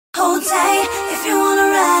day if you wanna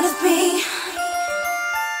ride with me.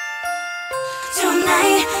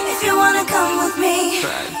 Tonight if you wanna come with me.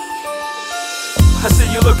 I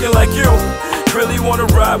see you looking like you really wanna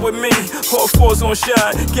ride with me. All fours on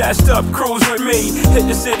shine, gassed up, cruise with me. Hit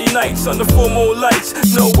the city nights under full moon lights.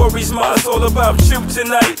 No worries, ma, it's all about you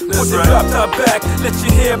tonight. Put the drop top back, let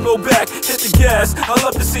your hair blow back. Hit the gas, I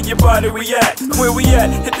love to see your body react. Where we at?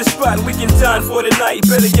 Hit the spot, we can dine for the night.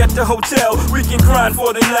 Better yet, the hotel, we can grind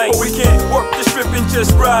for the night. Or we can work the strip and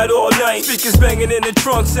just ride all night. Speakers banging in the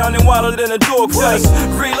trunk, sounding wilder than a dog fight.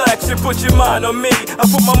 Relax and put your mind on me. I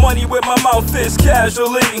put my money where my mouth is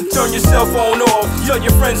casually. Turn your cell phone off, tell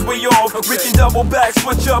your friends we off. We can double back,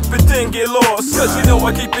 switch up and then get lost. Cause you know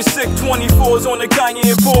I keep it sick, 24s on the Kanye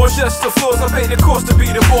and Porsche. Just the floors, I pay the cost to be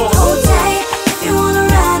the boss. All day if you wanna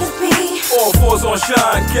ride with me. All fours on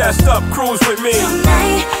shine, gassed up, cruise with me.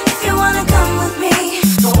 Tonight if you wanna come with me.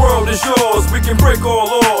 The world is yours, we can break all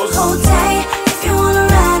laws. All day if you wanna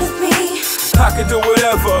ride with me. I can do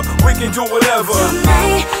whatever, we can do whatever.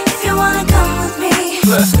 Tonight if you wanna come with me.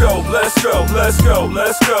 Let's go, let's go, let's go,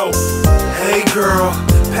 let's go. Hey girl,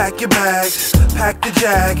 pack your bags, pack the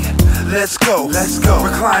jag. Let's go, let's go.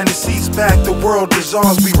 Recline the seats back, the world is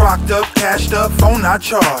ours. We rocked up, cashed up, phone not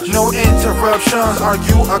charged. No interruptions, are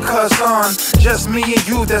you a cuss-on? Just me and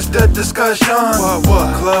you, that's the discussion.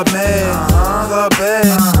 What? Club med, club bed.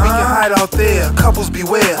 We can hide out there, couples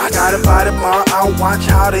beware. I gotta buy the bar out, watch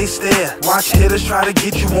how they stare. Watch hitters try to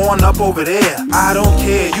get you on up over there. I don't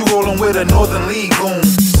care, you rolling with a Northern League goon.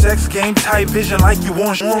 Sex game type vision like you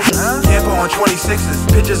want Camper on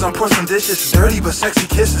 26s, pictures on porcelain dishes. Dirty but sexy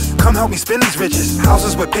kisses, come help me spin these riches.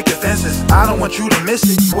 Houses with picket fences, I don't want you to miss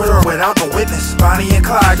it. With or without no witness, Bonnie and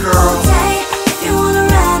Clyde, girl. All day if you wanna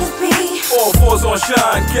ride with me. All fours on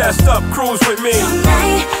shine, gassed up, cruise with me.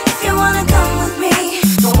 Tonight if you wanna come with me.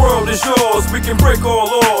 The world is yours, we can break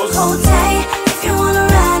all laws. All day if you wanna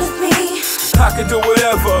ride with me. I can do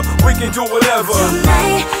whatever, we can do whatever.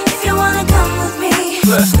 Tonight if you wanna come with me.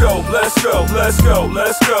 Let's go, let's go, let's go,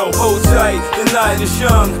 let's go. Hold tight, the night is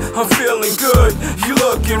young, I'm feeling good, you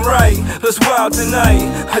looking right. Let's wild tonight,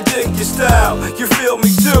 I dig your style, you feel me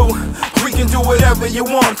too. We can do whatever you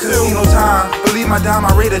want to. Casino time, believe my dime,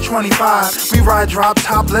 I rate at 25. We ride drop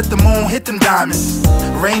top, let the moon hit them diamonds.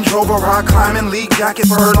 Range Rover, rock climbing, league jacket,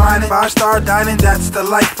 bird lining. 5-star dining, that's the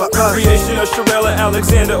life for us. Creation of Sherella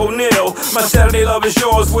Alexander O'Neal. My Saturday love is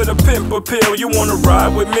yours with a pimp appeal. You wanna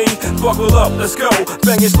ride with me? Buckle up, let's go.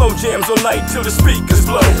 Banging slow jams all night till the speakers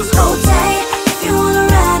blow. Let's go. All day if you wanna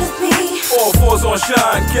ride with me. All fours on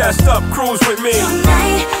shine, gassed up, cruise with me.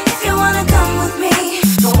 Tonight if you wanna come with me.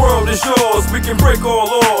 The world is yours, we can break all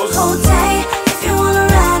laws. All day if you wanna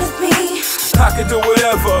ride with me. I can do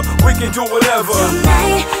whatever, we can do whatever.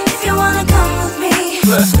 Tonight if you wanna come with me.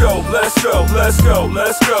 Let's go, let's go, let's go,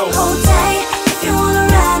 let's go. All day if you wanna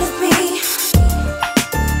ride with me.